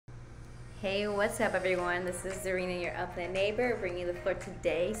Hey, what's up everyone? This is Zarina, your Upland neighbor, bringing you the floor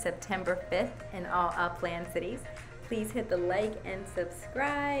today, September 5th, in all Upland cities. Please hit the like and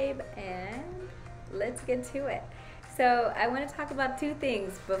subscribe, and let's get to it. So I want to talk about two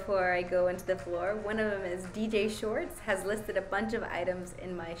things before I go into the floor. One of them is DJ Shorts has listed a bunch of items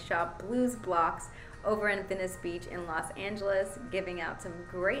in my shop, Bleuz blocks, over in Venice Beach in Los Angeles, giving out some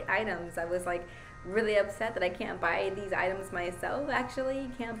great items. I was like really upset that I can't buy these items myself. Actually,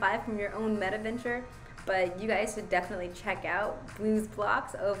 you can't buy from your own meta venture, but you guys should definitely check out Bleuz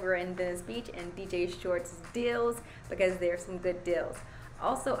blocks over in Venice Beach and DJ Shorts deals, because there's some good deals.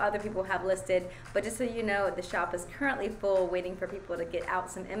 Also, other people have listed, but just so you know, the shop is currently full, waiting for people to get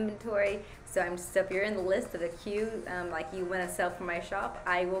out some inventory. So if you're in the list of the queue, like you want to sell from my shop,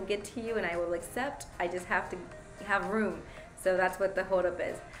 I will get to you and I will accept. I just have to have room. So that's what the holdup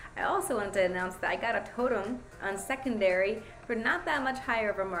is. I also wanted to announce that I got a totem on secondary for not that much higher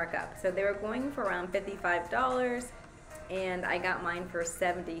of a markup. So they were going for around $55, and I got mine for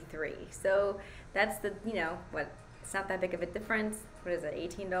 $73. So that's the, what, it's not that big of a difference. What is it,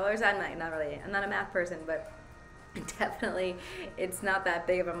 $18? I'm not a math person, but definitely it's not that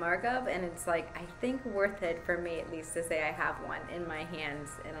big of a markup, and it's like, I think worth it for me at least to say I have one in my hands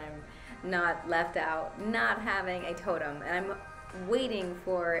and I'm not left out not having a totem. And I'm waiting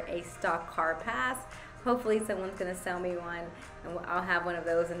for a stock car pass. Hopefully someone's gonna sell me one and I'll have one of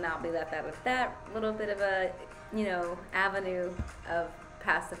those and not be left out of that little bit of a avenue of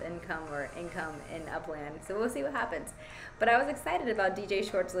passive income or income in Upland. So we'll see what happens. But I was excited about DJ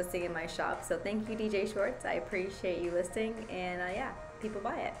Shorts listing in my shop, so thank you, DJ Shorts. I appreciate you listing, and yeah, people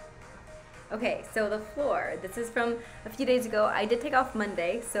buy it. Okay, so the floor. This is from a few days ago. I did take off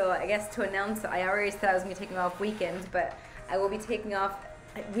Monday, so I guess to announce, I already said I was going to be taking off weekends, but I will be taking off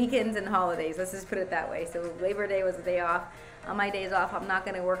weekends and holidays. Let's just put it that way. So Labor Day was a day off. On my days off, I'm not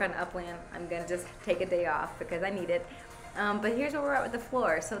going to work on Upland. I'm going to just take a day off because I need it. But here's where we're at with the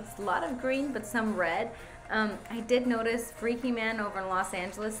floor. So it's a lot of green, but some red. I did notice Freaky Man over in Los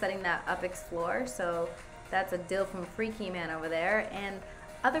Angeles setting that UpX floor. So that's a deal from Freaky Man over there. And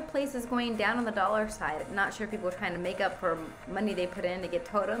other places going down on the dollar side. I'm not sure if people are trying to make up for money they put in to get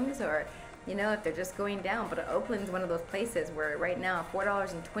totems, or if they're just going down. But Oakland's one of those places where right now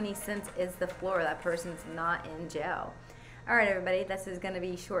 $4.20 is the floor. That person's not in jail. All right, everybody, this is going to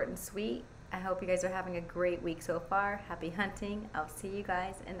be short and sweet. I hope you guys are having a great week so far. Happy hunting. I'll see you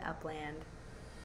guys in Upland.